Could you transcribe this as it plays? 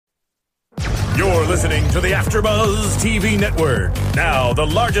You're listening to the AfterBuzz TV Network, now the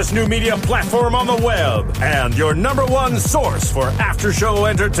largest new media platform on the web, and your number one source for after-show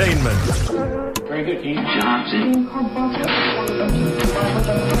entertainment. Very good, Keith Johnson.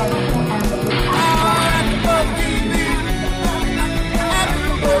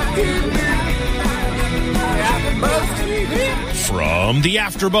 From the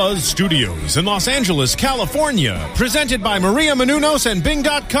AfterBuzz Studios in Los Angeles, California, presented by Maria Menounos and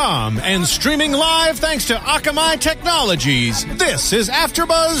Bing.com, and streaming live thanks to Akamai Technologies, this is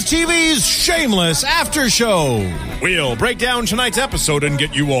AfterBuzz TV's Shameless After Show. We'll break down tonight's episode and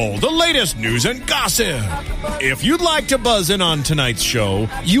get you all the latest news and gossip. If you'd like to buzz in on tonight's show,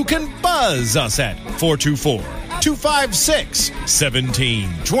 you can buzz us at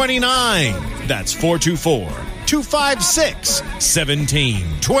 424-256-1729. That's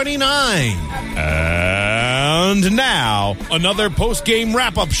 424-256-1729. And now, another post-game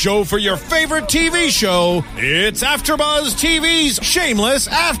wrap-up show for your favorite TV show. It's AfterBuzz TV's Shameless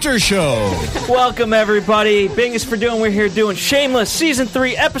After Show. Welcome, everybody. Bing is for doing. We're here doing Shameless Season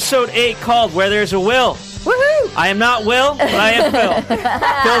 3, Episode 8, called Where There's a Will. Woohoo! I am not Will, but I am Phil.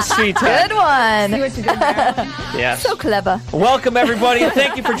 Phil Sweetheart. Good one. See what you did there. Yes. So clever. Welcome, everybody, and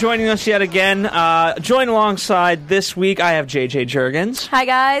thank you for joining us yet again. Join alongside this week, I have JJ Jurgens. Hi,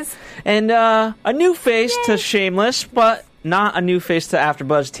 guys. And a new face to Shameless, but not a new face to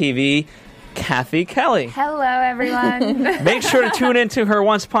AfterBuzz TV, Kathy Kelly. Hello, everyone. Make sure to tune into her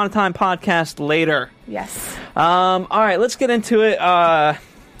Once Upon a Time podcast later. Yes. All right, let's get into it.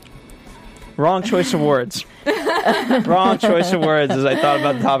 Wrong choice of words. Wrong choice of words as I thought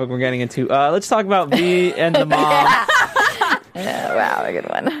about the topic we're getting into. Let's talk about V and the mom. Wow, a good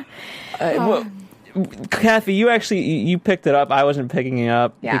one. Kathy, you picked it up. I wasn't picking it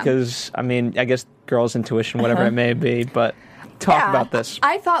up because, I guess girls' intuition, whatever it may be, but talk about this.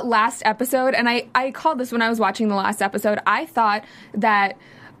 I thought last episode, and I called this when I was watching the last episode, I thought that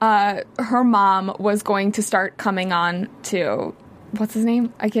her mom was going to start coming on to... What's his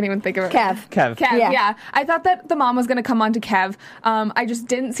name? I can't even think of it. Kev. Yeah. I thought that the mom was going to come on to Kev. I just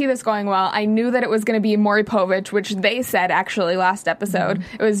didn't see this going well. I knew that it was going to be Maury Povich, which they said actually last episode.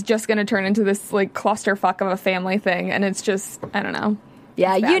 Mm-hmm. It was just going to turn into this like clusterfuck of a family thing, and it's just, I don't know.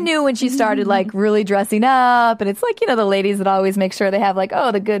 Yeah, you knew when she started like really dressing up, and it's like, the ladies that always make sure they have like,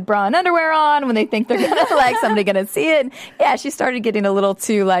 the good bra and underwear on when they think they're gonna like somebody gonna see it. And, yeah, she started getting a little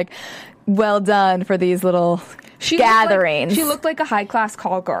too like well done for these little gatherings. She looked like a high-class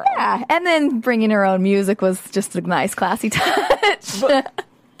call girl. Yeah, and then bringing her own music was just a nice, classy touch.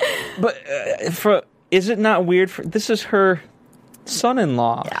 But is it not weird? This is her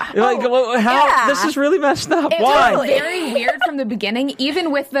son-in-law. Yeah. This is really messed up. It Why? was very weird from the beginning.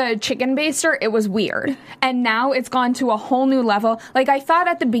 Even with the chicken baster, it was weird. And now it's gone to a whole new level. Like, I thought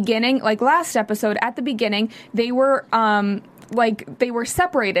at the beginning, like last episode, at the beginning, they were... they were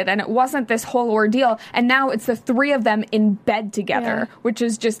separated and it wasn't this whole ordeal, and now it's the three of them in bed together, which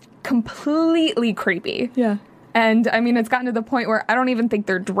is just completely creepy. Yeah. And it's gotten to the point where I don't even think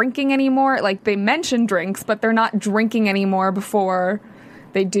they're drinking anymore. Like, they mention drinks, but they're not drinking anymore before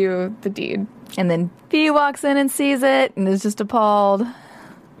they do the deed. And then V walks in and sees it and is just appalled.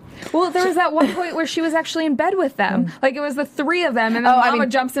 Well, there was that one point where she was actually in bed with them. Like, it was the three of them, and then Mama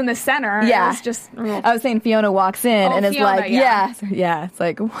jumps in the center. Yeah. It was just... I was saying Fiona walks in and is Fiona, like, yeah. It's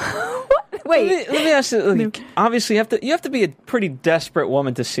like, what? Wait. Let me ask you, obviously you have to be a pretty desperate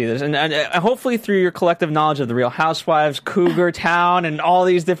woman to see this. And hopefully through your collective knowledge of the Real Housewives, Cougar Town, and all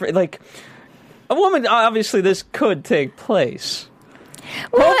these different... Like, a woman, obviously this could take place.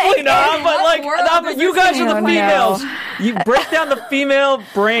 Well, hopefully not, but you guys are the females. You break down the female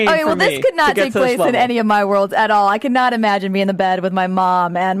brain. Okay, well, this could not take place in any of my worlds at all. I could not imagine being in the bed with my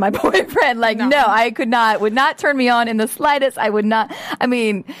mom and my boyfriend. Like, no, I could not. Would not turn me on in the slightest. I would not.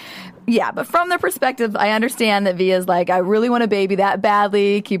 Yeah, but from their perspective, I understand that Via's like, I really want a baby that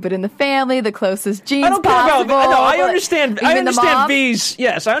badly. Keep it in the family, the closest genes possible. I understand V's.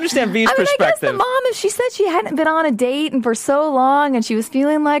 Yes, I understand V's perspective. I guess the mom, if she said she hadn't been on a date and for so long, and she was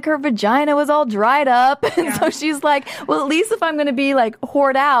feeling like her vagina was all dried up, and so she's like, well, at least if I'm going to be like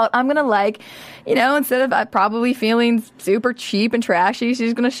whored out, I'm going to instead of probably feeling super cheap and trashy,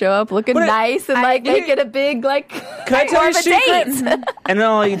 she's going to show up looking nice and make it a big Can I tell you a secret? And then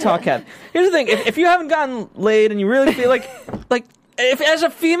I'll let you talk, Kat. Here's the thing: if you haven't gotten laid and you really feel like if as a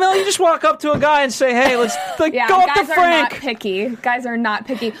female you just walk up to a guy and say, "Hey, let's go up to Frank." Guys are not picky. Guys are not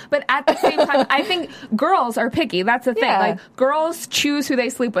picky, but at the same time, I think girls are picky. That's the thing. Yeah. Like, girls choose who they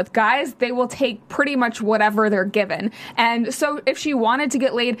sleep with. Guys, they will take pretty much whatever they're given. And so, if she wanted to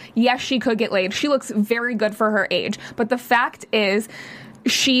get laid, yes, she could get laid. She looks very good for her age. But the fact is,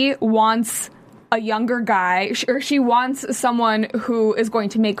 she wants a younger guy, or she wants someone who is going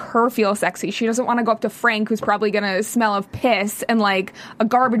to make her feel sexy. She doesn't want to go up to Frank, who's probably going to smell of piss and like a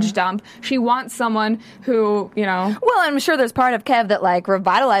garbage dump. She wants someone who, Well, I'm sure there's part of Kev that like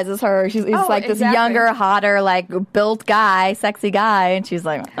revitalizes her. He's like this younger, hotter, like built guy, sexy guy, and she's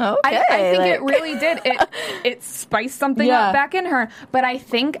like, okay. I think it really did. It spiced something up back in her. But I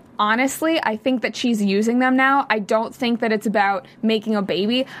think, honestly, that she's using them now. I don't think that it's about making a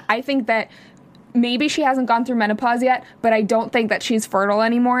baby. I think that maybe she hasn't gone through menopause yet, but I don't think that she's fertile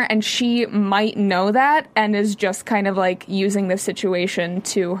anymore, and she might know that and is just kind of like using this situation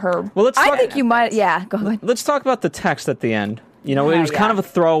to her. Well, I think you might. Yeah, go ahead. Let's talk about the text at the end. It was kind of a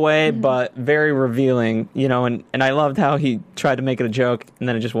throwaway, but very revealing. And I loved how he tried to make it a joke, and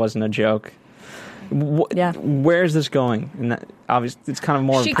then it just wasn't a joke. Where is this going? And that, obviously, it's kind of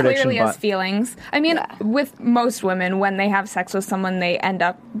more of a prediction. She clearly has feelings. I mean, with most women, when they have sex with someone, they end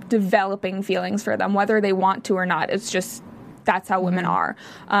up developing feelings for them, whether they want to or not. It's just, that's how women are.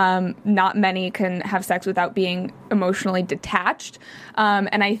 Not many can have sex without being emotionally detached.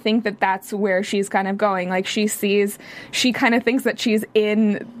 And I think that that's where she's kind of going. Like, she kind of thinks that she's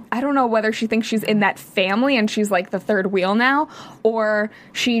in, I don't know whether she thinks she's in that family and she's like the third wheel now, or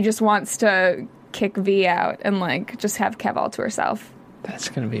she just wants to kick V out and like just have Kev all to herself. That's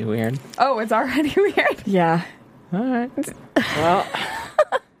gonna be weird. Oh, it's already weird. Yeah. All right. Well,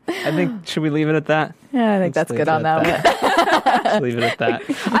 I think, should we leave it at that? Yeah, I think that's good on that one. Let's leave it at that.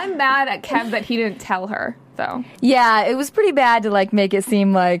 I'm mad at Kev that he didn't tell her, though. Yeah, it was pretty bad to like make it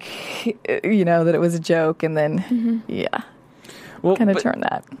seem like, that it was a joke, and then kind of turn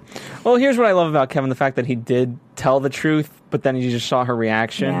that. Well, here's what I love about Kevin: the fact that he did tell the truth, but then he just saw her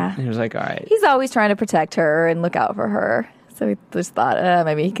reaction, and he was like, "All right." He's always trying to protect her and look out for her, so he just thought,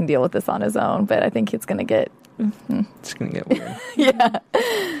 maybe he can deal with this on his own. But I think it's going to get. It's going to get weird. Yeah.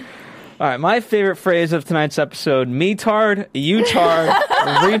 All right, my favorite phrase of tonight's episode: "Me-tard, you-tard,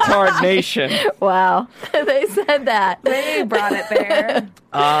 retard nation." Wow, they said that. They brought it there.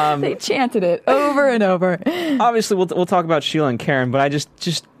 They chanted it over and over. Obviously, we'll talk about Sheila and Karen, but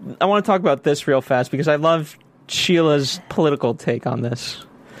I want to talk about this real fast because I love Sheila's political take on this,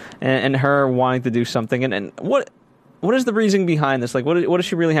 and her wanting to do something. And what is the reasoning behind this? Like, what does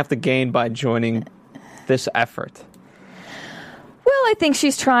she really have to gain by joining this effort? Well, I think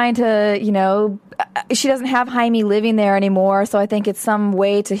she's trying to, she doesn't have Jaime living there anymore, so I think it's some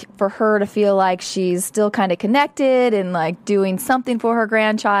way for her to feel like she's still kind of connected and like doing something for her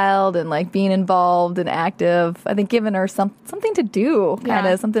grandchild and like being involved and active. I think giving her something to do, kind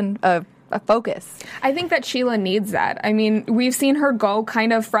of something, a focus. I think that Sheila needs that. I mean, we've seen her go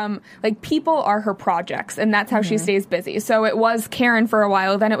kind of from, like, people are her projects, and that's how she stays busy. So it was Karen for a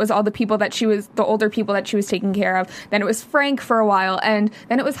while, then it was all the people that the older people that she was taking care of, then it was Frank for a while, and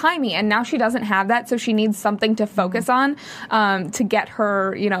then it was Jaime, and now she doesn't have that, so she needs something to focus on to get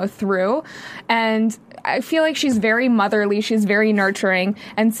her, through. And I feel like she's very motherly, she's very nurturing,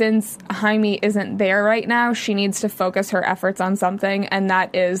 and since Jaime isn't there right now, she needs to focus her efforts on something, and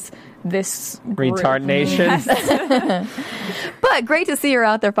that is this retard nation. Yes. But great to see her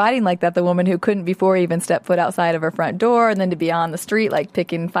out there fighting like that, the woman who couldn't before even step foot outside of her front door, and then to be on the street like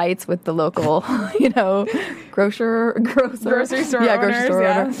picking fights with the local grocery store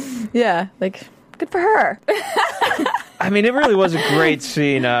owner. Yeah, like, good for her. I mean, it really was a great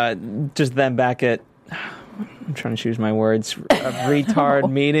scene, just them back at, I'm trying to choose my words, a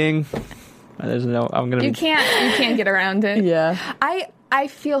retard meeting. You can't get around it. Yeah. I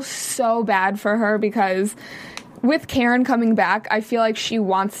feel so bad for her because with Karen coming back, I feel like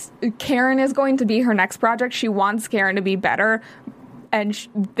Karen is going to be her next project. She wants Karen to be better. And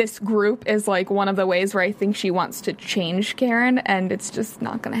this group is like one of the ways where I think she wants to change Karen, and it's just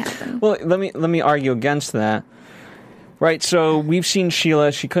not going to happen. Well, let me argue against that. Right, so we've seen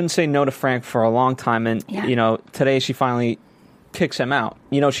Sheila. She couldn't say no to Frank for a long time, and today she finally kicks him out.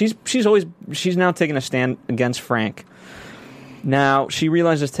 She's now taking a stand against Frank. Now, she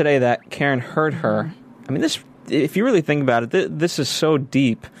realizes today that Karen hurt her. I mean, if you really think about it, this is so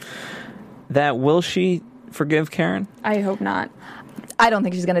deep that will she forgive Karen? I hope not. I don't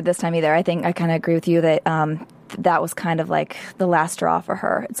think she's going to this time either. I think I kind of agree with you that that was kind of like the last straw for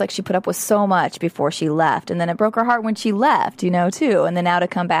her. It's like she put up with so much before she left, and then it broke her heart when she left, too. And then now to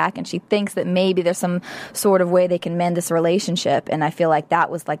come back, and she thinks that maybe there's some sort of way they can mend this relationship, and I feel like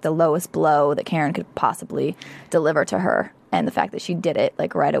that was like the lowest blow that Karen could possibly deliver to her. And the fact that she did it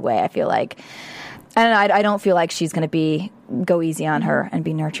like right away, I feel like, and I don't feel like she's going to go easy on her and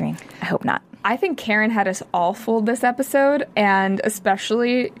be nurturing. I hope not. I think Karen had us all fooled this episode, and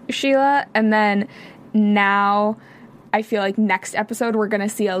especially Sheila. And then now I feel like next episode we're going to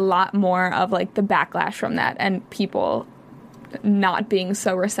see a lot more of like the backlash from that and people not being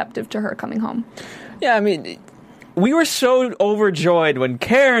so receptive to her coming home. Yeah, I mean, we were so overjoyed when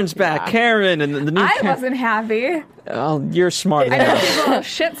Karen's back. Yeah. Karen and the new I wasn't happy. Oh, you're smart. I know she's a little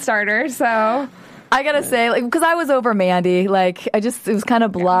shit starter, so... I gotta say, like, because I was over Mandy, like, it was kind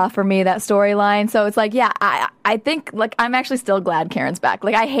of blah for me, that storyline. So it's like, yeah, I think, like, I'm actually still glad Karen's back.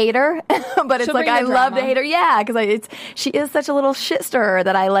 Like, I hate her, but it's She'll like, I love to hate her. Yeah, because she is such a little shit stirrer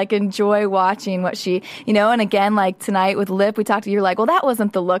that I, like, enjoy watching what she, you know, and again, like, tonight with Lip, we talked to you, like, well, that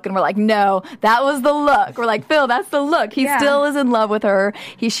wasn't the look. And we're like, no, that was the look. We're like, Phil, that's the look. He still is in love with her.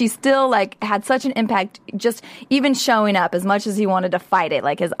 She still, like, had such an impact, just even showing up as much as he wanted to fight it,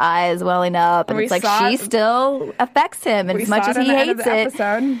 like, his eyes welling up. And it's like, she still affects him as much as he hates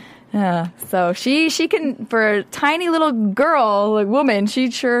it. Yeah, so she can, for a tiny little girl, like woman,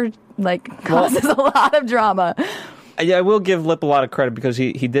 she sure like causes a lot of drama. Yeah, I will give Lip a lot of credit because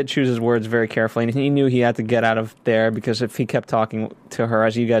he did choose his words very carefully, and he knew he had to get out of there because if he kept talking to her,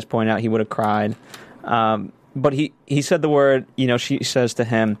 as you guys point out, he would have cried. But he said the word, you know, she says to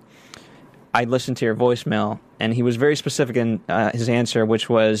him, I listened to your voicemail, and he was very specific in his answer, which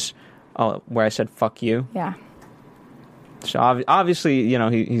was, where I said "fuck you." Yeah. So obviously, you know,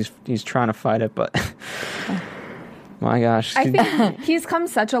 he's trying to fight it, but my gosh, I think he's come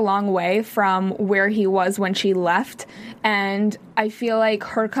such a long way from where he was when she left, and I feel like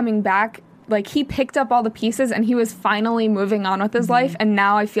her coming back, like he picked up all the pieces and he was finally moving on with his life, and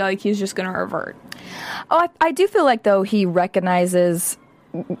now I feel like he's just going to revert. Oh, I do feel like though he recognizes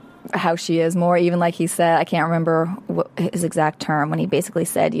how she is more, even like he said, I can't remember his exact term, when he basically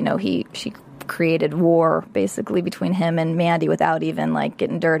said, you know, she created war basically between him and Mandy without even like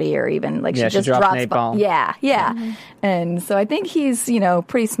getting dirty or even like she just dropped napalm. Yeah. Mm-hmm. And so I think he's, you know,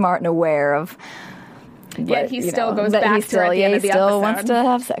 pretty smart and aware of. Yet he still goes back to her at the end of the episode. He still wants to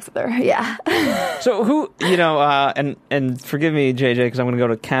have sex with her. Yeah. So who, you know, and forgive me, JJ, because I'm going to go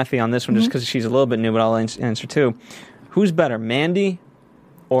to Kathy on this one just because she's a little bit new, but I'll answer too. Who's better, Mandy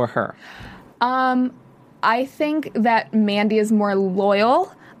or her? I think that Mandy is more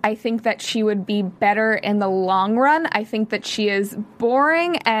loyal. I think that she would be better in the long run. I think that she is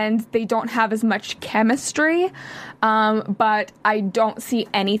boring and they don't have as much chemistry. But I don't see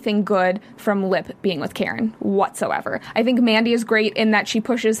anything good from Lip being with Karen whatsoever. I think Mandy is great in that she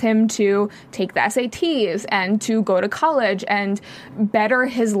pushes him to take the SATs and to go to college and better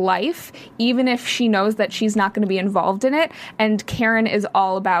his life, even if she knows that she's not going to be involved in it. And Karen is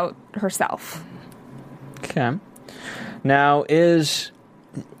all about herself. Okay. Now, how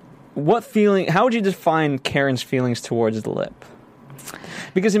would you define Karen's feelings towards Lip?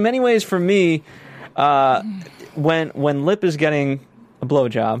 Because in many ways, for me, when Lip is getting a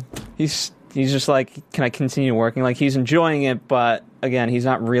blowjob, he's just like, can I continue working? Like, he's enjoying it, but again, he's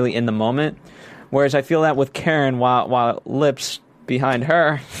not really in the moment. Whereas I feel that with Karen, while Lip's behind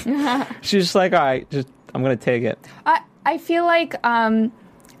her, she's just like, all right, I'm going to take it. I feel like,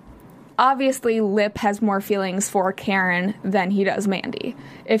 obviously, Lip has more feelings for Karen than he does Mandy.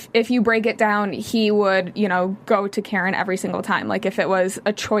 If you break it down, he would, you know, go to Karen every single time, like if it was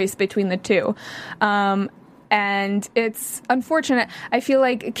a choice between the two. And it's unfortunate. I feel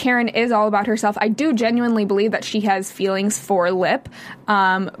like Karen is all about herself. I do genuinely believe that she has feelings for Lip,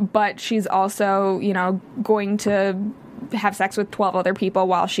 but she's also, you know, going to have sex with 12 other people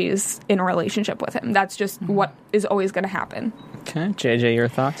while she's in a relationship with him. That's just what is always going to happen. Okay. JJ, your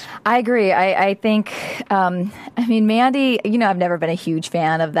thoughts? I agree. I think, I mean, Mandy, you know, I've never been a huge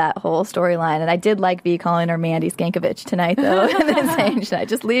fan of that whole storyline, and I did like V calling her Mandy Skankovich tonight, though, and then saying, should I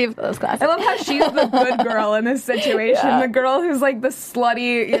just leave those classes? I love how she's the good girl in this situation, the girl who's like the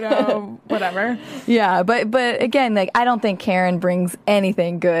slutty, you know, whatever. Yeah, but again, like, I don't think Karen brings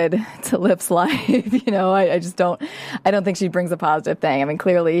anything good to Lip's life, you know, I just don't think she brings a positive thing. I mean,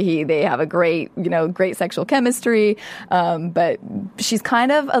 clearly they have a great sexual chemistry, but she's kind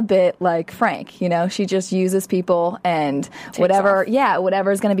of a bit like Frank, you know, she just uses people and whatever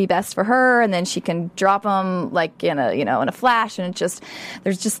is going to be best for her, and then she can drop them like in a flash, and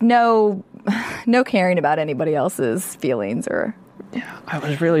there's just no caring about anybody else's feelings or. Yeah, I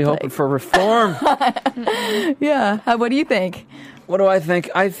was really hoping for reform. Yeah, what do you think? What do I think?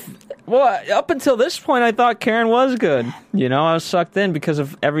 Well, up until this point, I thought Karen was good. You know, I was sucked in because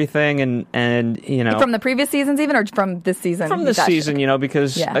of everything, and you know, from the previous seasons, even, or from this season. From this season, you know,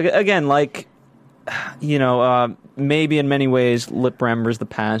 because again, like maybe in many ways Lip remembers the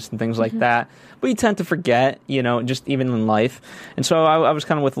past and things like that, but you tend to forget, just even in life. And so I was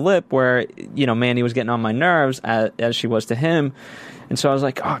kind of with Lip where, Mandy was getting on my nerves as she was to him. And so I was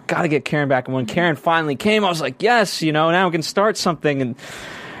like, oh, gotta get Karen back. And when Karen finally came, I was like, yes, now we can start something.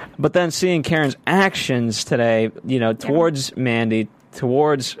 But then seeing Karen's actions today, towards Mandy,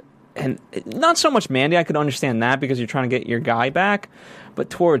 and not so much Mandy, I could understand that because you're trying to get your guy back, but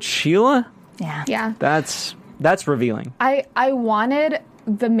towards Sheila, yeah, that's revealing. I wanted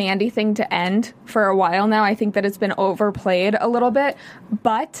the Mandy thing to end for a while now. I think that it's been overplayed a little bit,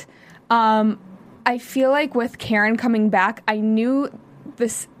 but I feel like with Karen coming back, I knew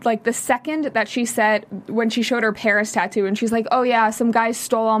this, like the second that she said, when she showed her Paris tattoo and she's like, oh yeah, some guy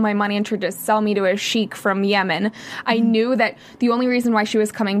stole all my money and tried to sell me to a sheik from Yemen. I knew that the only reason why she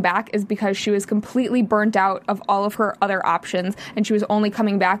was coming back is because she was completely burnt out of all of her other options, and she was only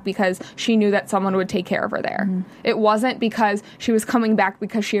coming back because she knew that someone would take care of her there. It wasn't because she was coming back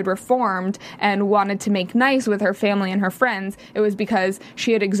because she had reformed and wanted to make nice with her family and her friends. It was because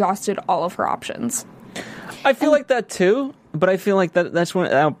she had exhausted all of her options. I feel like that too, but I feel like that's when,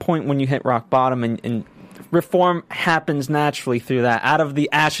 at a point when you hit rock bottom, and reform happens naturally through that. Out of the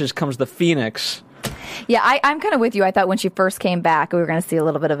ashes comes the phoenix. Yeah, I'm kind of with you. I thought when she first came back, we were going to see a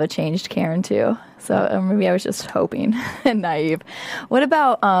little bit of a changed Karen too. So maybe I was just hoping and naive. What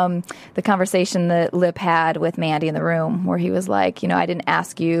about the conversation that Lip had with Mandy in the room, where he was like, I didn't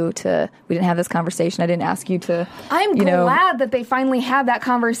ask you to. We didn't have this conversation. I didn't ask you to. I'm glad that they finally had that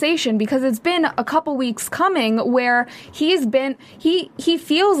conversation, because it's been a couple weeks coming where he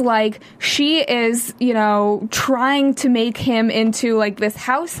feels like she is, trying to make him into like this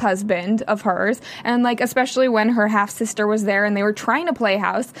house husband of hers, and like especially when her half sister was there and they were trying to play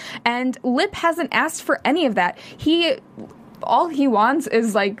house, and Lip hasn't asked for any of that. All he wants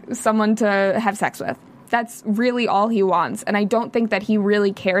is like someone to have sex with. That's really all he wants. And I don't think that he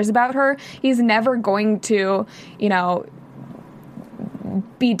really cares about her. He's never going to,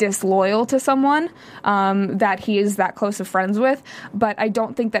 be disloyal to someone that he is that close of friends with. But I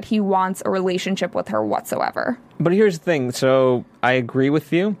don't think that he wants a relationship with her whatsoever. But here's the thing. So I agree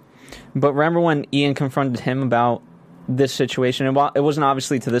with you. But remember when Ian confronted him about this situation? And while it wasn't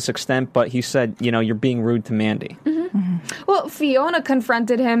obviously to this extent, but he said, you're being rude to Mandy. Well, Fiona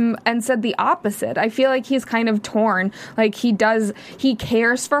confronted him and said the opposite. I feel like he's kind of torn. Like he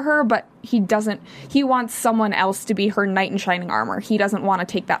cares for her, but he wants someone else to be her knight in shining armor. He doesn't want to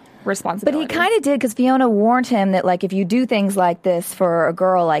take that responsibility. But he kind of did, because Fiona warned him that, like, if you do things like this for a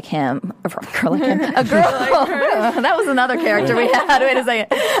girl like him, that was another character we had. Wait a second.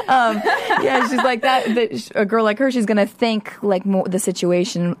 She's like that a girl like her, she's going to think like the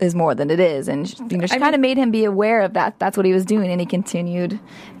situation is more than it is. And, she kind of made him be aware of that. That's what he was doing, and he continued,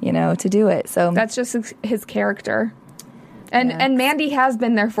 to do it. So that's just his character. And Mandy has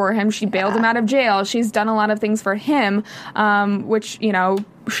been there for him. She bailed him out of jail. She's done a lot of things for him, which,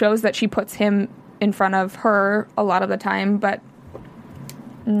 shows that she puts him in front of her a lot of the time. But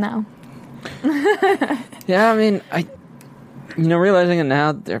no. Yeah, I mean, realizing it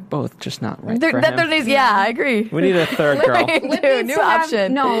now, they're both just not right for him. I agree. We need a third girl.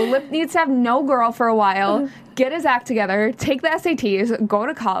 Lip needs to have no girl for a while. Get his act together, take the SATs, go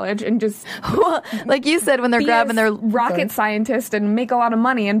to college, and just like you said, when they're grabbing their rocket scientist and make a lot of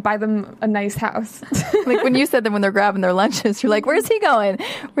money and buy them a nice house. Like when you said that when they're grabbing their lunches, you're like, where's he going?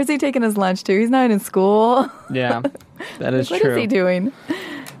 Where's he taking his lunch to? He's not in school. Yeah, that is true. What is he doing?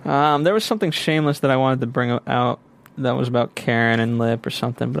 There was something shameless that I wanted to bring out that was about Karen and Lip or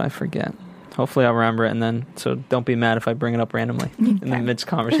something, but I forget. Hopefully I'll remember it, and then, so don't be mad if I bring it up randomly in the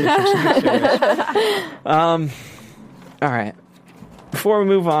mid-conversation. All right. Before we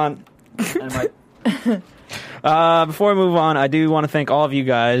move on, I do want to thank all of you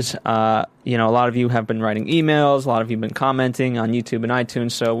guys. A lot of you have been writing emails, a lot of you have been commenting on YouTube and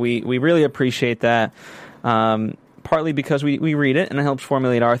iTunes, so we really appreciate that. Partly because we read it and it helps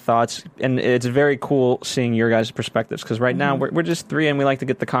formulate our thoughts, and it's very cool seeing your guys' perspectives, because right now we're just three and we like to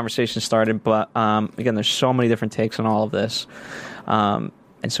get the conversation started, but again, there's so many different takes on all of this, and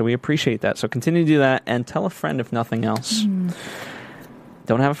so we appreciate that. So continue to do that, and tell a friend if nothing else.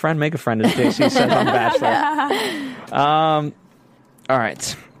 Don't have a friend, make a friend, as JC says on Bachelor. All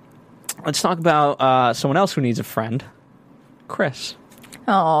right, let's talk about someone else who needs a friend, Chris.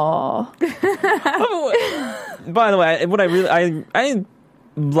 Oh. By the way, what I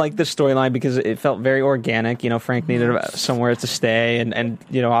like this storyline because it felt very organic. Frank needed somewhere to stay, and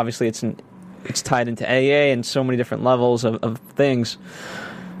obviously it's tied into AA and so many different levels of things.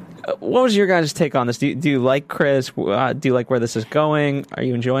 What was your guys' take on this? Do you like Chris? Do you like where this is going? Are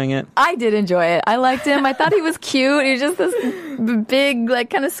you enjoying it? I did enjoy it. I liked him. I thought he was cute. He was just this big, like,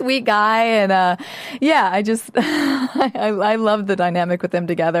 kind of sweet guy. And I just I loved the dynamic with them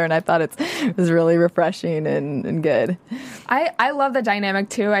together, and I thought it was really refreshing and good. I love the dynamic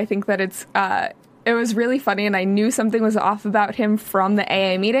too. I think that it was really funny, and I knew something was off about him from the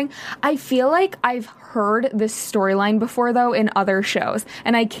AA meeting. I feel like I've heard this storyline before, though, in other shows,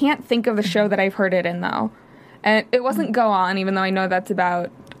 and I can't think of the show that I've heard it in, though. And it wasn't Go On, even though I know that's about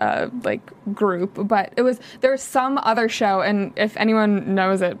group, but there's some other show, and if anyone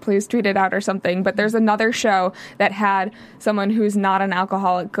knows it, please tweet it out or something. But there's another show that had someone who's not an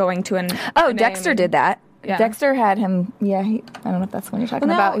alcoholic going to an Dexter did that. Yeah. Dexter had him. Yeah, I don't know if that's what you're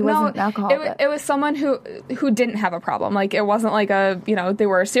talking about. He wasn't an alcoholic. It was someone who didn't have a problem. Like, it wasn't like they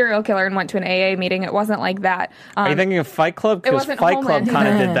were a serial killer and went to an AA meeting. It wasn't like that. Are you thinking of Fight Club? Because Fight Club kind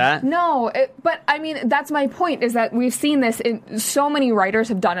of did that. No, but I mean, that's my point, is that we've seen this in so many writers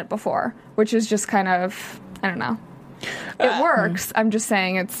have done it before, which is just kind of, I don't know. It works. I'm just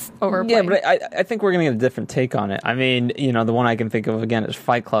saying it's overplayed. Yeah, but I think we're going to get a different take on it. I mean, the one I can think of again is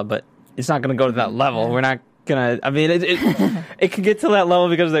Fight Club, but it's not going to go to that level. We're not going to. I mean, it could get to that level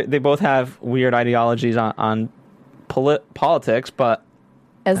because they both have weird ideologies on politics, but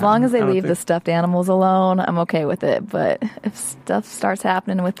as long as they leave the stuffed animals alone, I'm okay with it. But if stuff starts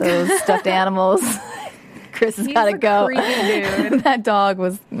happening with those stuffed animals, Chris has got to go. Creepy dude. That dog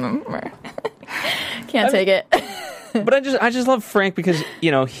was can't take it. But I just love Frank because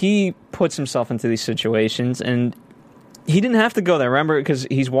he puts himself into these situations, and he didn't have to go there, remember? Because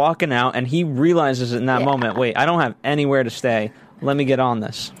he's walking out, and he realizes in that moment, wait, I don't have anywhere to stay. Let me get on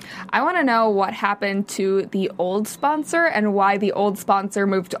this. I want to know what happened to the old sponsor and why the old sponsor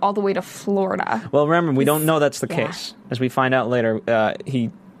moved all the way to Florida. Well, remember, we don't know that's the case. As we find out later, he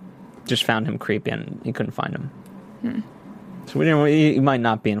just found him creepy, and he couldn't find him. So he might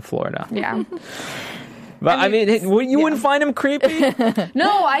not be in Florida. Yeah. But I mean you wouldn't find him creepy?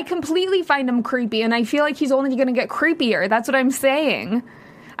 No, I completely find him creepy, and I feel like he's only going to get creepier. That's what I'm saying.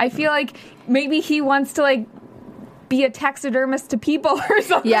 I feel like maybe he wants to be a taxidermist to people or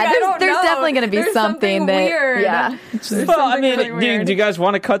something. Yeah, there's definitely going to be something that, weird. Yeah. Well, I mean, really do you guys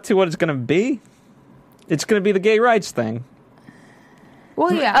want to cut to what it's going to be? It's going to be the gay rights thing.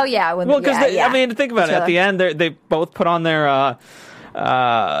 Well, yeah. Oh, yeah. Because I mean, think about it. At the end, they both put on their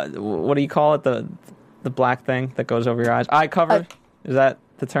what do you call it? The black thing that goes over your eyes. Eye cover? Is that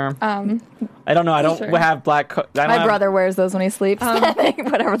the term? I don't know. I don't have black. My brother wears those when he sleeps. I think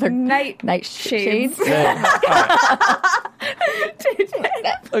whatever they're night shades. Look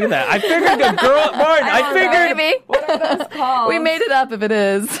at that. I figured a girl, Martin. I figured. Maybe. What are those called? We made it up if it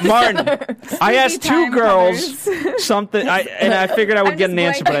is. Martin, I asked two girls something, and I figured I would get an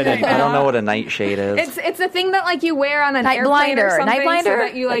answer, but I didn't. I don't know what a nightshade is. It's the thing that you wear on an night airplane blinder. or something, Night blinder? so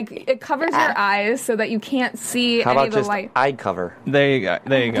that you it covers your eyes so that you can't see How any about of the just light. eye cover? There you go.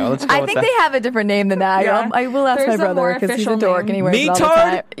 Let's go I with think that. they have a different name than that. Yeah. I will ask There's my a more brother because he's a official dork and he wears it all the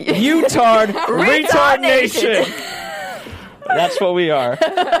Metard, time. Utard, Retard Retard Nation. Nation. That's what we are.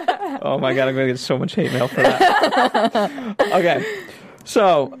 Oh my god, I'm going to get so much hate mail for that. Okay.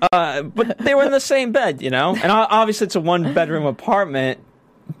 So, but they were in the same bed, and obviously it's a one-bedroom apartment,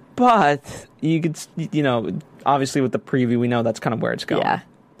 but you could, obviously with the preview, we know that's kind of where it's going. Yeah.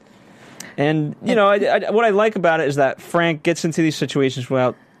 And, what I like about it is that Frank gets into these situations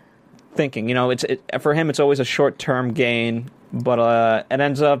without thinking. For him, it's always a short-term gain, but it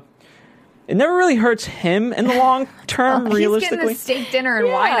ends up, it never really hurts him in the long term, realistically. He's getting a steak dinner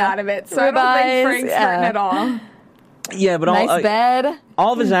and wine out of it, so I don't think Frank's hurting at all. Yeah, but nice bed.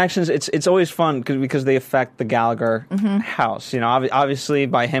 All of his actions, it's always fun because they affect the Gallagher house. Obviously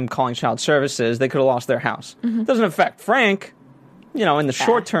by him calling child services, they could have lost their house. It doesn't affect Frank, in the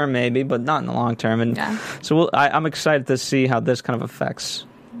short term maybe, but not in the long term. And so I'm excited to see how this kind of affects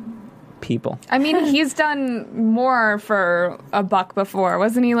people. I mean, he's done more for a buck before.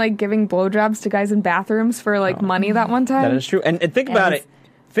 Wasn't he giving blowjobs to guys in bathrooms for money that one time? That is true. And think about it.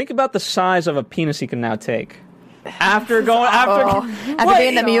 Think about the size of a penis he can now take. After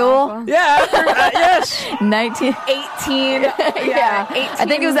being the mule? Yeah, yes. 19. 18. Yeah. 18 I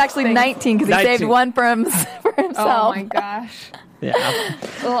think it was actually 19 because he saved one for himself. Oh my gosh. Yeah.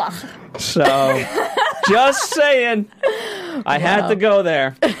 Ugh. So, just saying, I had to go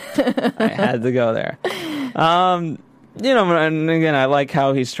there. And again, I like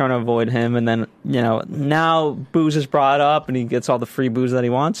how he's trying to avoid him, and then, now booze is brought up, and he gets all the free booze that he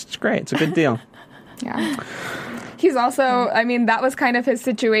wants. It's great. It's a good deal. Yeah. He's also, that was kind of his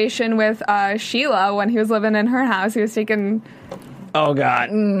situation with Sheila when he was living in her house. He was taking Oh God.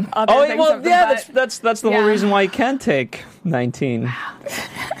 Other things of the butt. that's the whole reason why you can take 19.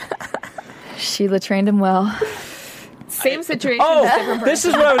 Sheila trained him well. Same situation. Different person. This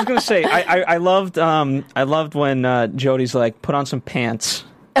is what I was going to say. I loved when Jodie's like, put on some pants.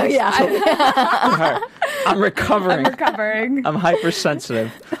 Oh yeah. I'm recovering. Recovering. I'm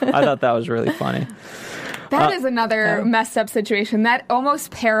hypersensitive. I thought that was really funny. That is another messed up situation. That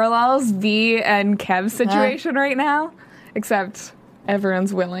almost parallels V and Kev's situation right now, except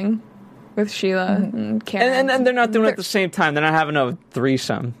everyone's willing with Sheila and Karen. And they're not doing it at the same time. They're not having a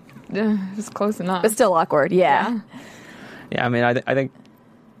threesome. It's close enough. But still awkward, yeah. Yeah, I mean, I think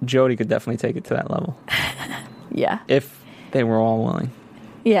Jodie could definitely take it to that level. Yeah. If they were all willing.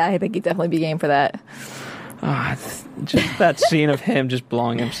 Yeah, I think he'd definitely be game for that. Just that scene of him just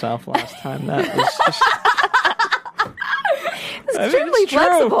blowing himself last time. That was just... Extremely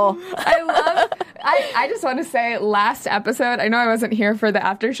flexible. I just want to say, last episode, I know I wasn't here for the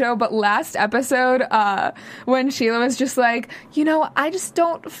after show, but last episode, when Sheila was just like, I just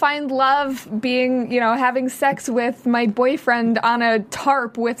don't find love being, having sex with my boyfriend on a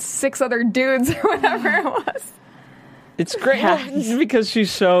tarp with 6 other dudes or whatever it was. It's great because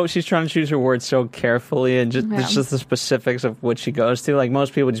she's trying to choose her words so carefully, and it's just the specifics of what she goes to. Like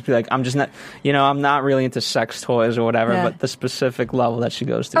most people would just be like, I'm just not, I'm not really into sex toys or whatever. Yeah. But the specific level that she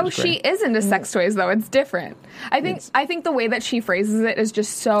goes to. Oh, she is into sex toys though. It's different. I think the way that she phrases it is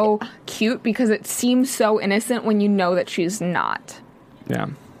just so cute because it seems so innocent when you know that she's not. Yeah.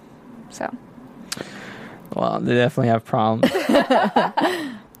 So. Well, they definitely have problems.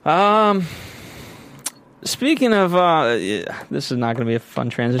 Speaking of, this is not going to be a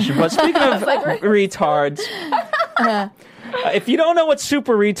fun transition, but speaking of retards, if you don't know what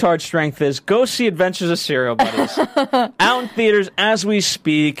super retard strength is, go see Adventures of Serial Buddies. Out in theaters as we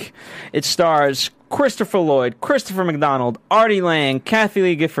speak. It stars Christopher Lloyd, Christopher McDonald, Artie Lang, Kathy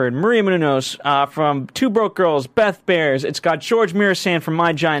Lee Gifford, Maria Menounos from Two Broke Girls, Beth Bears. It's got George Mirasan from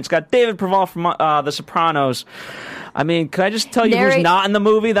My Giant. It's got David Preval from The Sopranos. I mean, could I just tell you who's not in the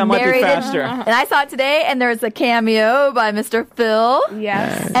movie? That might be faster. And I saw it today, and there's a cameo by Mr. Phil.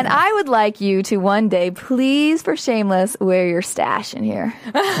 Yes. And I would like you to one day, please, for Shameless, wear your stash in here.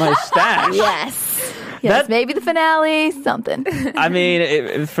 My stash? Yes. Yes, maybe the finale, something. I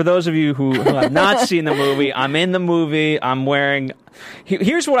mean, for those of you who have not seen the movie, I'm in the movie. I'm wearing...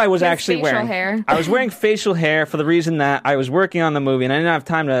 Here's what I was actually wearing. Hair. I was wearing facial hair for the reason that I was working on the movie and I didn't have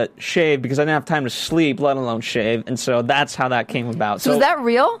time to shave because I didn't have time to sleep, let alone shave. And so that's how that came about. So is that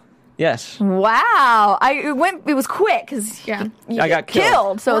real? Yes. Wow. It was quick because I got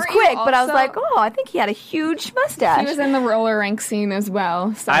killed. So it was quick, but I was like, I think he had a huge mustache. He was in the roller rink scene as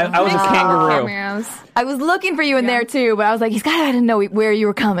well. So I was a kangaroo. Cameos. I was looking for you in there too, but I was like, he's got to know where you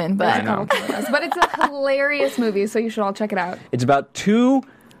were coming. But but it's a hilarious movie, so you should all check it out. It's about 2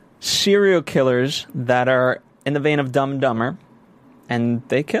 serial killers that are in the vein of Dumb and Dumber, and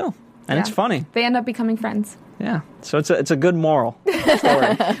they kill, and it's funny. They end up becoming friends. Yeah, so it's a good moral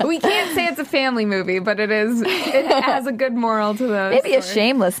story. We can't say it's a family movie, but it is. It has a good moral to the maybe story. A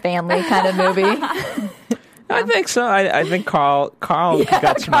Shameless family kind of movie. I think so. I think Carl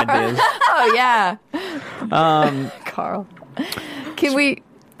got some ideas. Oh yeah, Carl. Can we?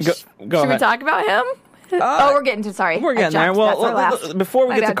 Go should ahead. we talk about him? We're getting to. Sorry, we're getting there. Well, before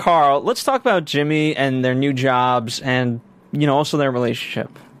we get to Carl, let's talk about Jimmy and their new jobs, and also their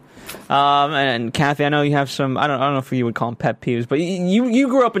relationship. And Kathy, I know you have some. I don't know if you would call them pet peeves, but you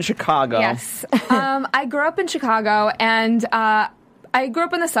grew up in Chicago. Yes, I grew up in Chicago, and I grew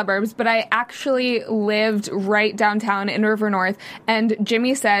up in the suburbs, but I actually lived right downtown in River North. And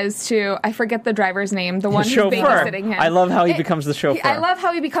Jimmy says to, I forget the driver's name, the one who's babysitting him. I love how he becomes the chauffeur. I love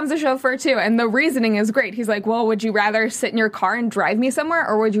how he becomes a chauffeur too. And the reasoning is great. He's like, well, would you rather sit in your car and drive me somewhere,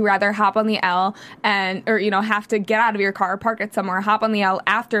 or would you rather hop on the L or have to get out of your car, park it somewhere, hop on the L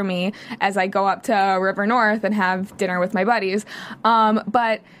after me as I go up to River North and have dinner with my buddies.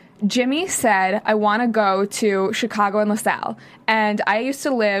 But Jimmy said, I want to go to Chicago and LaSalle. And I used to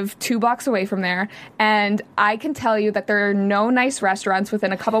live 2 blocks away from there. And I can tell you that there are no nice restaurants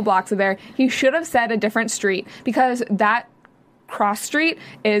within a couple blocks of there. He should have said a different street, because that cross street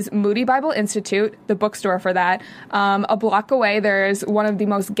is Moody Bible Institute, the bookstore for that. A block away, there's one of the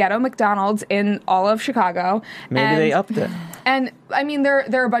most ghetto McDonald's in all of Chicago. Maybe they upped it. And I mean, there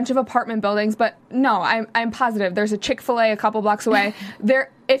are a bunch of apartment buildings, but no, I'm positive there's a Chick-fil-A a couple blocks away.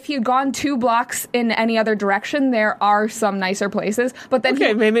 If you'd gone 2 blocks in any other direction, there are some nicer places. But then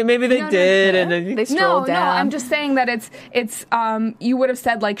maybe they did, and then they strolled down. No, I'm just saying that it's you would have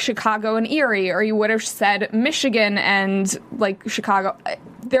said like Chicago and Erie, or you would have said Michigan and like Chicago.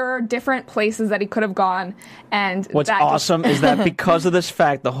 there are different places that he could have gone. And what's awesome is that because of this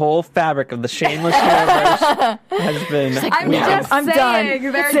fact, the whole fabric of the Shameless universe has been. I'm done.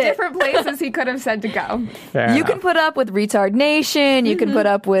 There are different places he could have said to go. You can put up with Retard Nation. You can put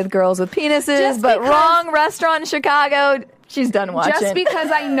up with Girls with Penises, but wrong restaurant in Chicago. She's done watching. Just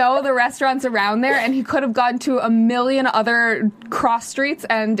because I know the restaurants around there, and he could have gone to a million other cross streets,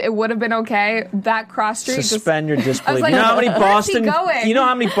 and it would have been okay. That cross street. Suspend your disbelief. Like, you know how many Boston? going? You know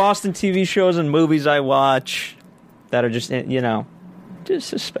how many Boston TV shows and movies I watch that are just just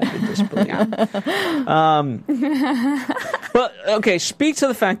suspended disbelief. But okay, speak to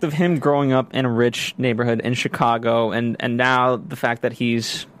the fact of him growing up in a rich neighborhood in Chicago, and now the fact that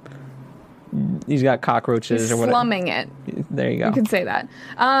he's got cockroaches or whatever. Slumming it. There you go. You can say that.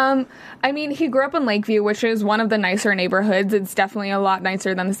 I mean, he grew up in Lakeview, which is one of the nicer neighborhoods. It's definitely a lot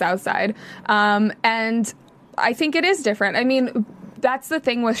nicer than the South Side. And I think it is different. I mean, that's the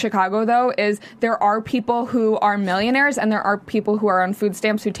thing with Chicago, though, is there are people who are millionaires and there are people who are on food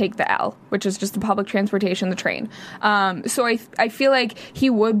stamps who take the L, which is just the public transportation, the train. So I feel like he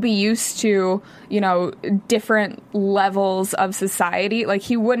would be used to, different levels of society. Like,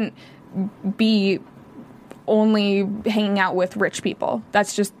 he wouldn't be only hanging out with rich people.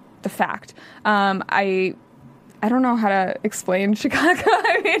 That's just the fact. I don't know how to explain Chicago.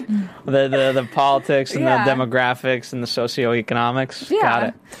 I mean, the politics and the demographics and the socioeconomics. Yeah. Got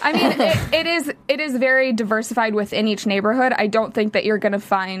it. I mean, it is very diversified within each neighborhood. I don't think that you're going to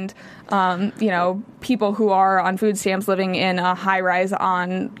find, people who are on food stamps living in a high rise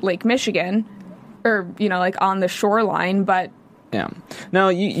on Lake Michigan, or like on the shoreline. But yeah, no,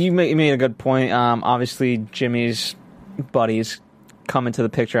 you made a good point. Obviously, Jimmy's buddies come into the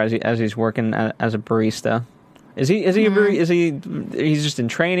picture as he's working as a barista. Is he he's just in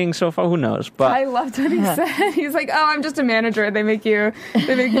training so far? Who knows? But I loved what he said. He's like, "Oh, I'm just a manager. They make you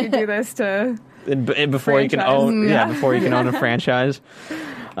do this to before you can own before you can own a franchise."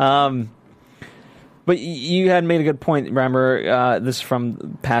 But you had made a good point. Remember, this is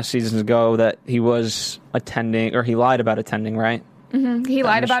from past seasons ago, that he was attending, or he lied about attending, right? Mm-hmm. He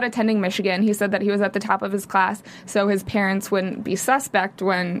lied about attending Michigan. He said that he was at the top of his class, so his parents wouldn't be suspect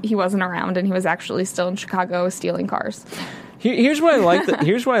when he wasn't around, and he was actually still in Chicago stealing cars. Here's what I liked.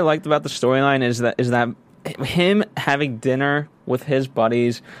 Here's what I liked about the storyline is that him having dinner with his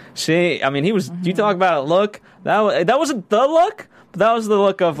buddies. See, I mean, he was. Mm-hmm. You talk about a look. That wasn't the look. But that was the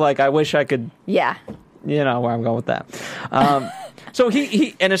look of, like, I wish I could... Yeah. You know where I'm going with that. So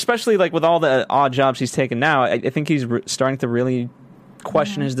he and especially, like, with all the odd jobs he's taken now, I think he's starting to really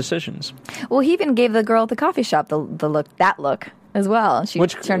question his decisions. Well, he even gave the girl at the coffee shop the look as well. And she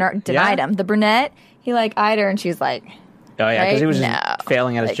denied him. The brunette, he, eyed her, and she's like... Oh, yeah, because he was just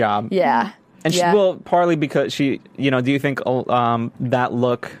failing at his job. Yeah. And partly because she... do you think that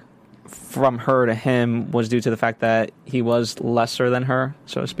look... from her to him was due to the fact that he was lesser than her,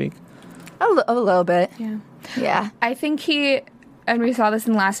 so to speak? A little bit. Yeah. I think and we saw this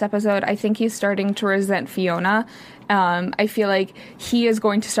in the last episode, I think he's starting to resent Fiona. I feel like he is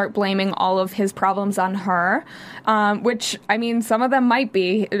going to start blaming all of his problems on her, which, I mean, some of them might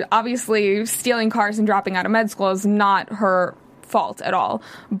be. Obviously, stealing cars and dropping out of med school is not her fault at all.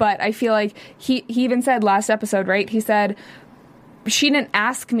 But I feel like he even said last episode, right? He said, she didn't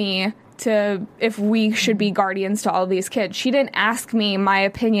ask me if we should be guardians to all of these kids. She didn't ask me my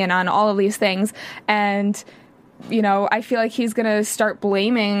opinion on all of these things. And, I feel like he's going to start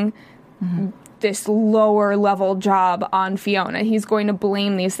blaming this lower level job on Fiona. He's going to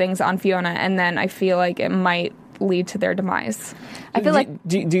blame these things on Fiona, and then I feel like it might lead to their demise. I feel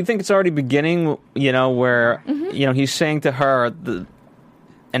do you think it's already beginning, where, he's saying to her,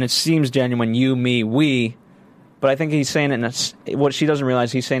 and it seems genuine, you, me, we, but I think he's saying it what she doesn't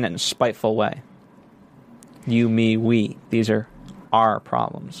realize, he's saying it in a spiteful way. You, me, we. These are our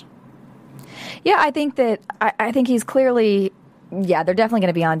problems. Yeah, I think that I think he's clearly, they're definitely going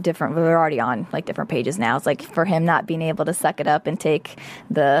to be on different. They're already on different pages now. It's like for him not being able to suck it up and take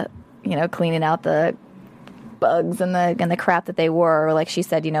the, cleaning out the bugs and the crap that they were. Like she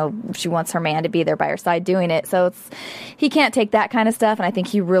said, she wants her man to be there by her side doing it. So he can't take that kind of stuff. And I think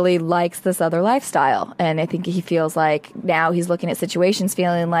he really likes this other lifestyle. And I think he feels like now he's looking at situations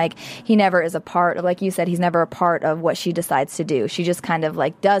feeling like he never is a part of, like you said, he's never a part of what she decides to do. She just kind of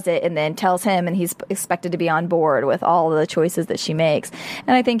does it and then tells him, and he's expected to be on board with all the choices that she makes.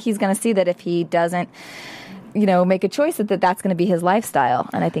 And I think he's going to see that if he doesn't make a choice that's going to be his lifestyle.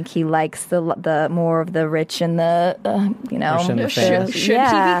 And I think he likes the more of the rich and the, Should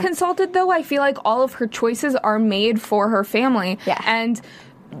he be consulted, though? I feel like all of her choices are made for her family. Yeah. And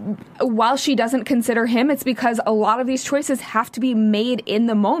while she doesn't consider him, it's because a lot of these choices have to be made in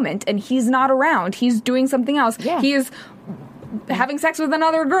the moment, and he's not around. He's doing something else. Yeah. He is having sex with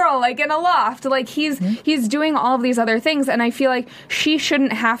another girl, like in a loft. Like he's doing all of these other things, and I feel like she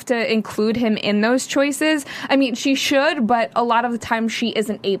shouldn't have to include him in those choices. I mean, she should, but a lot of the time she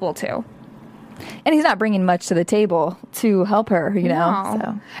isn't able to. And he's not bringing much to the table to help her, you know. No.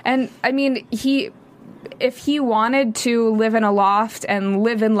 So. And I mean, if he wanted to live in a loft and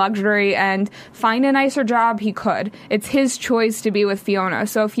live in luxury and find a nicer job, he could. It's his choice to be with Fiona.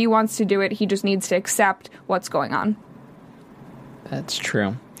 So if he wants to do it, he just needs to accept what's going on. That's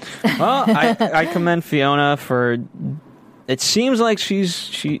true. Well, I commend Fiona for. It seems like she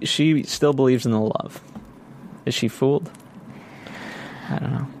still believes in the love. Is she fooled? I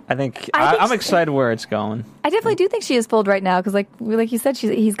don't know. I'm excited where it's going. I definitely do think she is fooled right now because, like you said,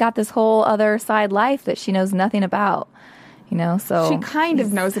 he's got this whole other side life that she knows nothing about. You know, so she kind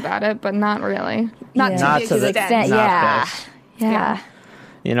of knows about it, but not really. Not to the extent. Yeah.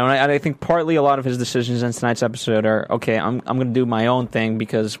 You know, and I think partly a lot of his decisions in tonight's episode are, okay, I'm going to do my own thing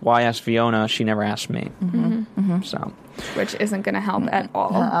because why ask Fiona? She never asked me. So, which isn't going to help at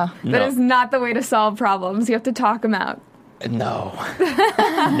all. No. That is not the way to solve problems. You have to talk them out. No.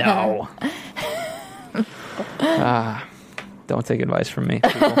 No. Don't take advice from me,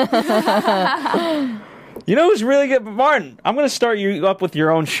 people. You know who's really good? Martin, I'm going to start you up with your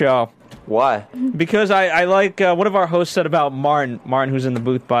own show. Why? Because I like one of our hosts said about Martin, who's in the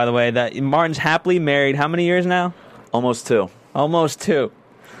booth, by the way, that Martin's happily married. How many years now? Almost 2. Almost 2.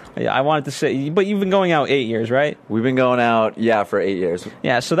 Yeah, I wanted to say, but you've been going out 8 years, right? We've been going out, for 8 years.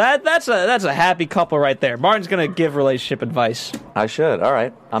 Yeah, so that's a happy couple right there. Martin's gonna give relationship advice. I should. All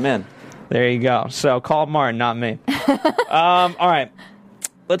right, I'm in. There you go. So call Martin, not me. All right,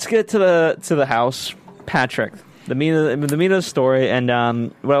 let's get to the house. Patrick, the meat of the story, and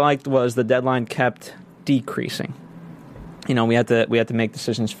what I liked was the deadline kept decreasing. You know, we had to make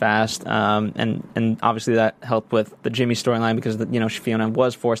decisions fast, and obviously that helped with the Jimmy storyline because Fiona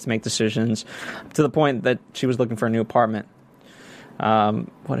was forced to make decisions to the point that she was looking for a new apartment.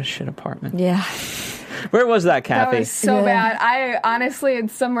 What a shit apartment! Yeah, where was that, Kathy? That was so bad. I honestly,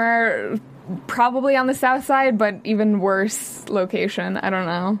 it's somewhere probably on the south side, but even worse location. I don't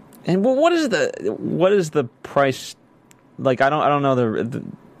know. And what is the price? Like I don't know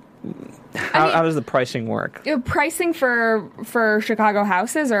How does the pricing work? Pricing for Chicago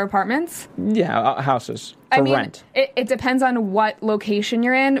houses or apartments? Yeah, houses for rent. It depends on what location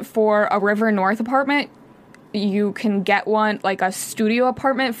you're in. For a River North apartment, you can get one, like a studio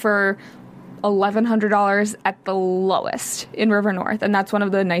apartment, for $1,100 at the lowest in River North, and that's one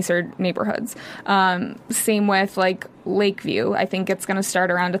of the nicer neighborhoods. Same with like Lakeview. I think it's going to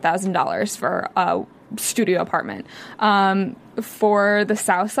start around $1,000 for a studio apartment. For the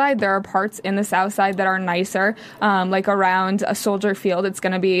south side, there are parts in the south side that are nicer, like around a Soldier Field. It's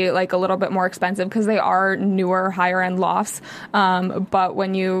going to be like a little bit more expensive because they are newer, higher end lofts. But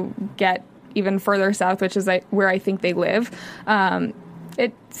when you get even further south, which is where I think they live,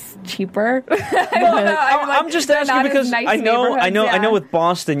 it's cheaper. I'm just asking because I know with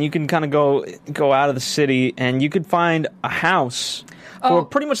Boston you can kind of go out of the city and you could find a house for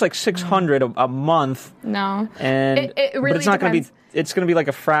pretty much like $600 a month. No, and it really but it's not going depends. to be. It's going to be like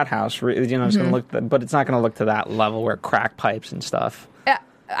a frat house. You know, it's going to look, but it's not going to look to that level where crack pipes and stuff.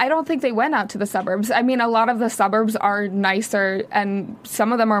 I don't think they went out to the suburbs. I mean, a lot of the suburbs are nicer, and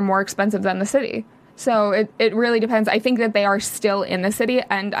some of them are more expensive than the city. So it really depends. I think that they are still in the city,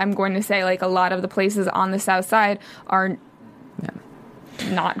 and I'm going to say like a lot of the places on the south side are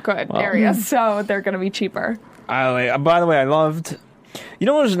not good areas, so they're going to be cheaper. By the way, I loved. You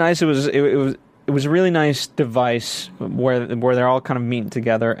know what was nice? It was a really nice device where they're all kind of meeting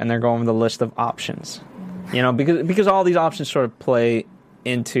together and they're going with a list of options. You know, because all these options sort of play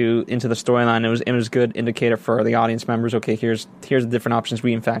into the storyline. It was a good indicator for the audience members. Okay, here's the different options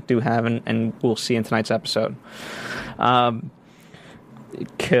we in fact do have, and we'll see in tonight's episode.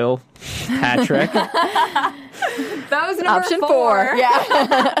 Kill Patrick. That was number option 4.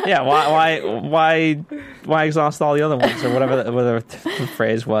 Yeah. Yeah. Why exhaust all the other ones, or whatever the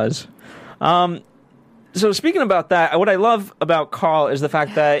phrase was. So speaking about that, what I love about Carl is the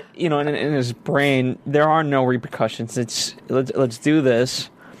fact that, you know, in his brain there are no repercussions. It's let's do this.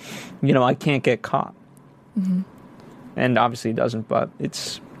 You know, I can't get caught, and obviously he doesn't. But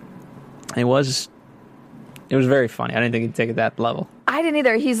it was very funny. I didn't think he'd take it that level. I didn't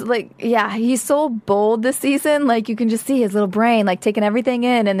either. He's like, he's so bold this season. Like, you can just see his little brain, like, taking everything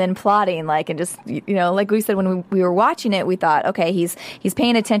in and then plotting, like, and just, like we said when we were watching it, we thought, okay, he's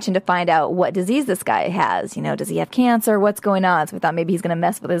paying attention to find out what disease this guy has. Does he have cancer? What's going on? So we thought maybe he's going to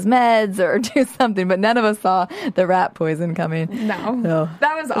mess with his meds or do something, but none of us saw the rat poison coming. No. So,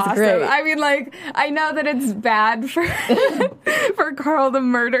 that was awesome. Great. I mean, like, I know that it's bad for for Carl to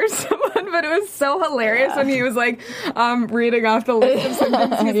murder someone, but it was so hilarious when he was, like, reading off the list of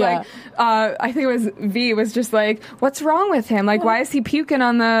symptoms. He's like, I think it was V was just like, what's wrong with him? Like, why is he puking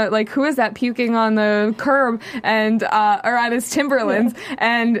on the, like, who is that puking on the curb and, or on his Timberlands? Yeah.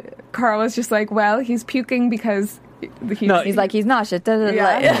 And Carl was just like, well, he's puking because he's like, he's nauseous. And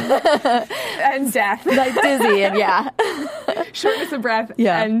death. Like dizzy and shortness of breath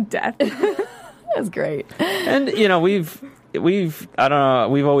and death. That's great. And, we've I don't know,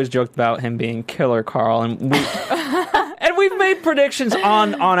 we've always joked about him being Killer Carl, and we've made predictions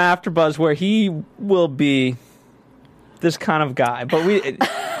on AfterBuzz where he will be this kind of guy. But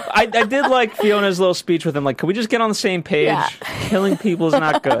I did like Fiona's little speech with him, like, could we just get on the same page? Yeah. Killing people is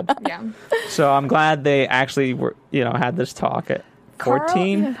not good. Yeah. So I'm glad they actually were, had this talk at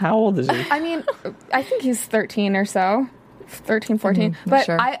 14. Carl, how old is he? I mean, I think he's 13 or so. 13, 14. But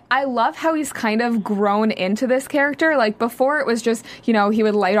sure. I love how he's kind of grown into this character. Like, before it was just, he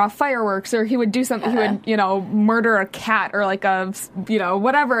would light off fireworks, or he would do something, he would, murder a cat, or like a,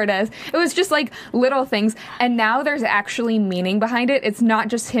 whatever it is. It was just like little things. And now there's actually meaning behind it. It's not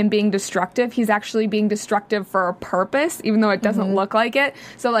just him being destructive. He's actually being destructive for a purpose, even though it doesn't look like it.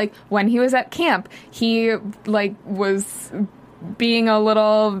 So, like, when he was at camp, he, like, was being a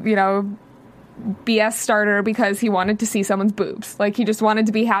little, BS starter because he wanted to see someone's boobs. Like, he just wanted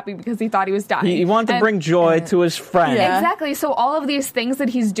to be happy because he thought he was dying. He wanted to bring joy to his friend. Yeah. Exactly. So all of these things that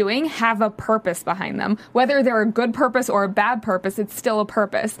he's doing have a purpose behind them. Whether they're a good purpose or a bad purpose, it's still a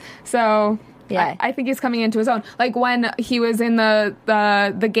purpose. So yeah, I think he's coming into his own. Like, when he was in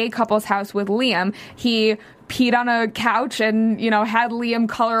the gay couple's house with Liam, he peed on a couch and, had Liam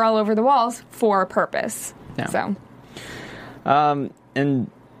color all over the walls for a purpose. Yeah. So. And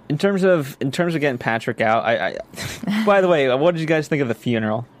In terms of getting Patrick out, I by the way, what did you guys think of the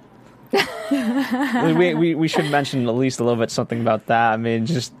funeral? we should mention at least a little bit something about that. I mean,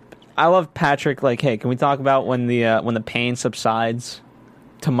 I love Patrick. Like, hey, can we talk about when the pain subsides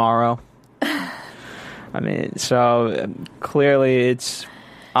tomorrow? I mean, so clearly it's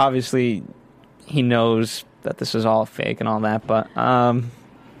obviously he knows that this is all fake and all that, but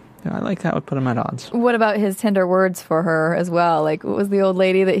I like how it put him at odds. What about his tender words for her as well? Like, what was the old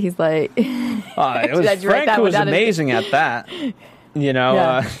lady that he's like? It was Frank who was amazing at that.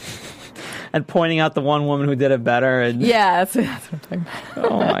 And pointing out the one woman who did it better. And, that's what I'm talking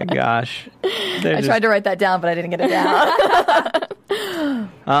about. Oh my gosh! I tried to write that down, but I didn't get it down.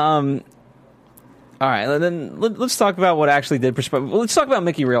 All right, then let's talk about what actually did perspire. Let's talk about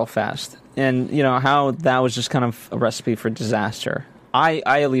Mickey real fast, and how that was just kind of a recipe for disaster. I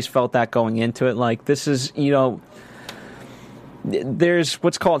at least felt that going into it. Like, this is, there's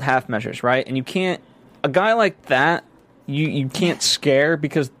what's called half measures, right? And you can't, a guy like that, you can't scare,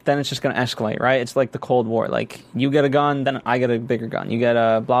 because then it's just going to escalate, right? It's like the Cold War. Like, you get a gun, then I get a bigger gun. You get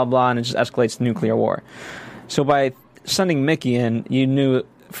a blah, blah, and it just escalates to nuclear war. So by sending Mickey in, you knew,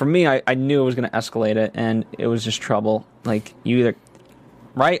 for me, I knew it was going to escalate it, and it was just trouble. Like, you either,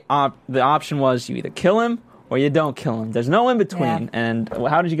 right? The option was you either kill him or you don't kill him. There's no in between. Yeah. And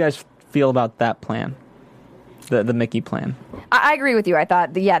how did you guys feel about that plan? The Mickey plan. I agree with you. I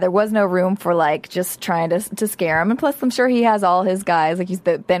thought, there was no room for, like, just trying to scare him. And plus, I'm sure he has all his guys. Like,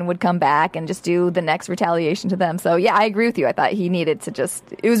 that Ben would come back and just do the next retaliation to them. So, yeah, I agree with you. I thought he needed to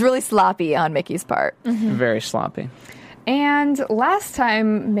it was really sloppy on Mickey's part. Mm-hmm. Very sloppy. And last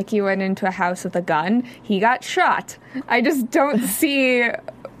time Mickey went into a house with a gun, he got shot. I just don't see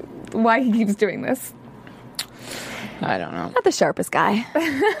why he keeps doing this. I don't know. Not the sharpest guy.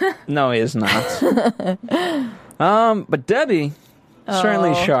 No, he is not. But Debbie,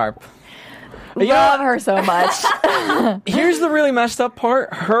 certainly sharp. Love her so much. Here's the really messed up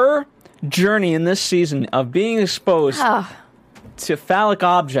part. Her journey in this season of being exposed to phallic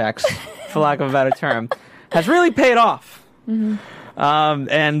objects, for lack of a better term, has really paid off. Mm-hmm.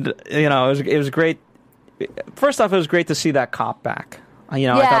 And, it was great. First off, it was great to see that cop back. I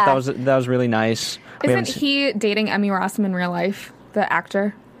thought that was really nice. Isn't he dating Emmy Rossum in real life, the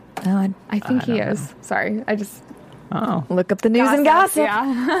actor? Oh, I think he is. Know. Sorry, I just... Oh. Look up the news and gossip.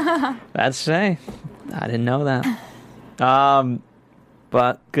 Yeah. That's say. I didn't know that.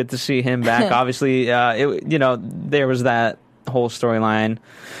 But good to see him back. Obviously, there was that whole storyline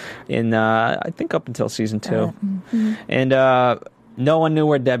in, I think, up until season 2. And No one knew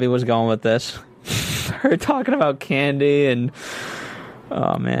where Debbie was going with this. Her talking about candy and...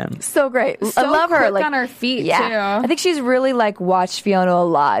 Oh, man. So great. So I love her. quick Like, on her feet, yeah. too. I think she's really, like, watched Fiona a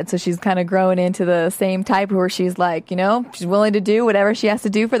lot. So she's kind of growing into the same type where she's, like, she's willing to do whatever she has to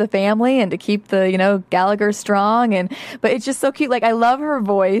do for the family and to keep the, Gallagher strong. But it's just so cute. Like, I love her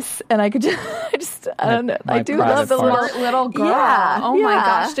voice. And I could just I don't know. I do love the Smart little girl. Yeah, oh, my yeah.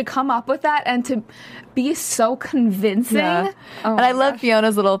 gosh. To come up with that and to be so convincing. Yeah. Oh, and I love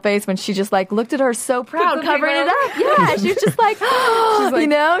Fiona's little face when she just, like, looked at her so proud, looking covering it over. up. Yeah, she was just like,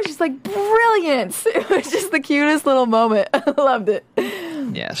 she's like, brilliant. It was just the cutest little moment. I loved it.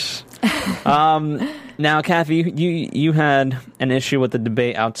 Yes. Now, Kathy, you had an issue with the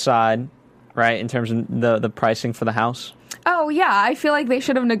debate outside, right, in terms of the pricing for the house? Oh, yeah. I feel like they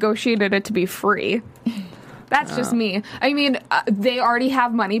should have negotiated it to be free. That's just me. I mean, they already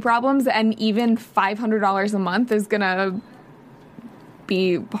have money problems, and even $500 a month is going to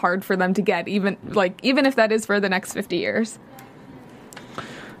be hard for them to get, even if that is for the next 50 years.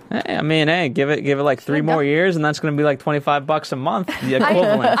 Hey, give it like 3 more years, and that's going to be like $25 a month, the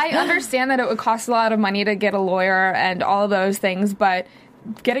equivalent. I understand that it would cost a lot of money to get a lawyer and all of those things, but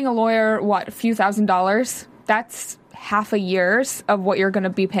getting a lawyer, a few $1,000s? That's half a year's of what you're going to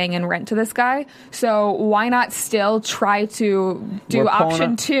be paying in rent to this guy. So why not still try to do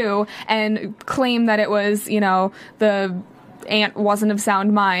option 2 and claim that it was, the aunt wasn't of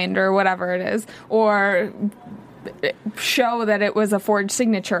sound mind or whatever it is, or show that it was a forged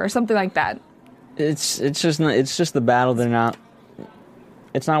signature or something like that. It's just the battle.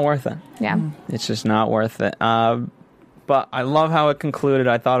 It's not worth it. Yeah. It's just not worth it. But I love how it concluded.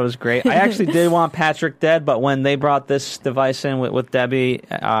 I thought it was great. I actually did want Patrick dead, but when they brought this device in with Debbie,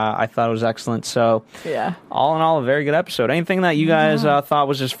 I thought it was excellent. So, yeah, all in all, a very good episode. Anything that you guys thought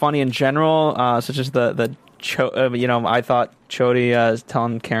was just funny in general, such as I thought Chody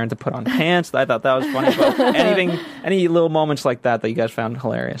telling Karen to put on pants. I thought that was funny. But any little moments like that you guys found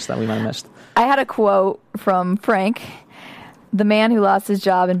hilarious that we might have missed? I had a quote from Frank. The man who lost his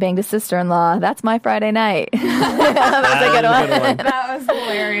job and banged his sister-in-law. That's my Friday night. That was a good one. That was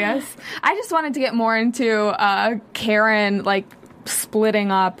hilarious. I just wanted to get more into Karen,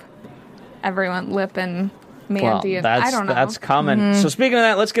 splitting up everyone, Lip and Mandy. Well, I don't know. That's coming. Mm-hmm. So speaking of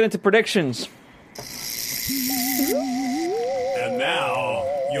that, let's get into predictions. And now,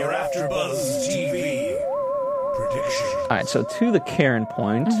 your AfterBuzz TV prediction. All right, so to the Karen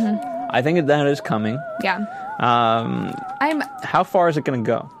point, I think that is coming. Yeah. How far is it going to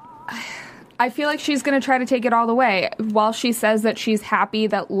go? I feel like she's going to try to take it all the way. While she says that she's happy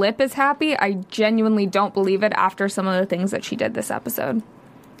that Lip is happy, I genuinely don't believe it after some of the things that she did this episode.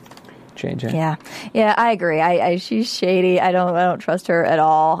 JJ. Yeah, I agree. She's shady. I don't trust her at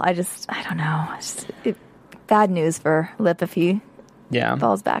all. I don't know. Bad news for Lip if he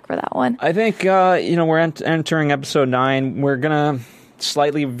falls back for that one. I think we're entering episode 9. We're gonna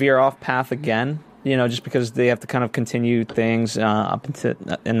slightly veer off path again. Just because they have to kind of continue things up into,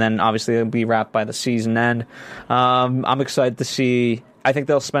 and then obviously it'll be wrapped by the season end. I'm excited to see. I think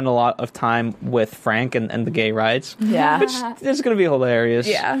they'll spend a lot of time with Frank and the gay rides. Yeah, which is going to be hilarious.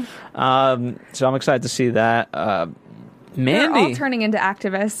 Yeah. So I'm excited to see that. Mandy, they're all turning into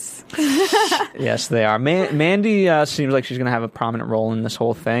activists. Yes, they are. Mandy seems like she's going to have a prominent role in this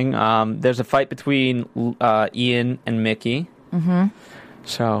whole thing. There's a fight between Ian and Mickey. Mm-hmm.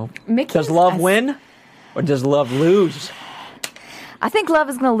 So, does love win or does love lose? I think love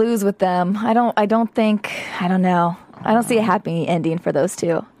is going to lose with them. I don't know. I don't see a happy ending for those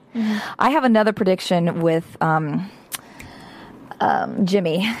two. Mm-hmm. I have another prediction with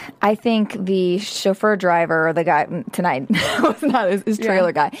Jimmy. I think the chauffeur driver, or the guy tonight, was not his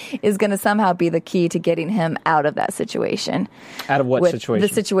trailer guy, is going to somehow be the key to getting him out of that situation. Out of what situation?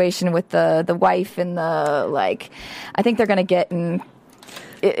 The situation with the wife and I think they're going to get in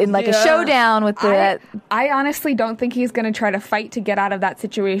a showdown with the... I honestly don't think he's going to try to fight to get out of that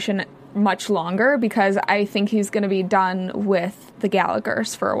situation much longer, because I think he's going to be done with the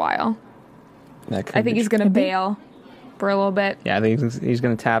Gallaghers for a while. I think he's going to bail for a little bit. Yeah, I think he's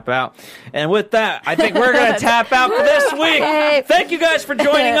going to tap out. And with that, I think we're going to tap out for this week. Hey. Thank you guys for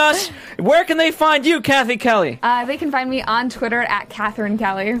joining us. Where can they find you, Kathy Kelly? They can find me on Twitter at Catherine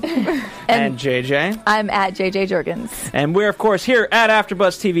Kelly. And JJ? I'm at JJ Jurgens. And we're, of course, here at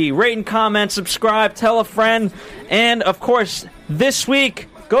AfterBuzz TV. Rate and comment, subscribe, tell a friend. And, of course, this week,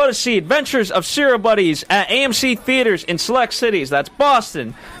 go to see Adventures of Serial Buddies at AMC Theaters in select cities. That's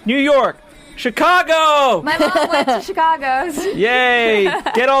Boston, New York, Chicago! My mom went to Chicago. Yay!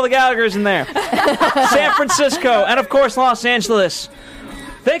 Get all the Gallaghers in there. San Francisco, and of course Los Angeles.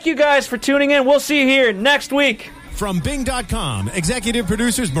 Thank you guys for tuning in. We'll see you here next week. From Bing.com, executive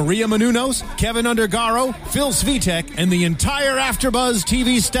producers Maria Menounos, Kevin Undergaro, Phil Svitek, and the entire AfterBuzz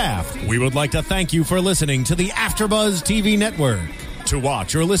TV staff, we would like to thank you for listening to the AfterBuzz TV network. To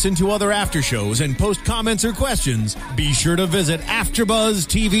watch or listen to other after shows and post comments or questions, be sure to visit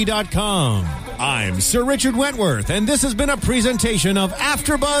AfterBuzzTV.com. I'm Sir Richard Wentworth, and this has been a presentation of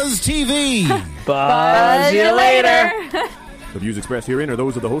AfterBuzz TV. Buzz you later. The views expressed herein are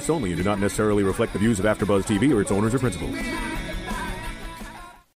those of the hosts only and do not necessarily reflect the views of AfterBuzz TV or its owners or principals.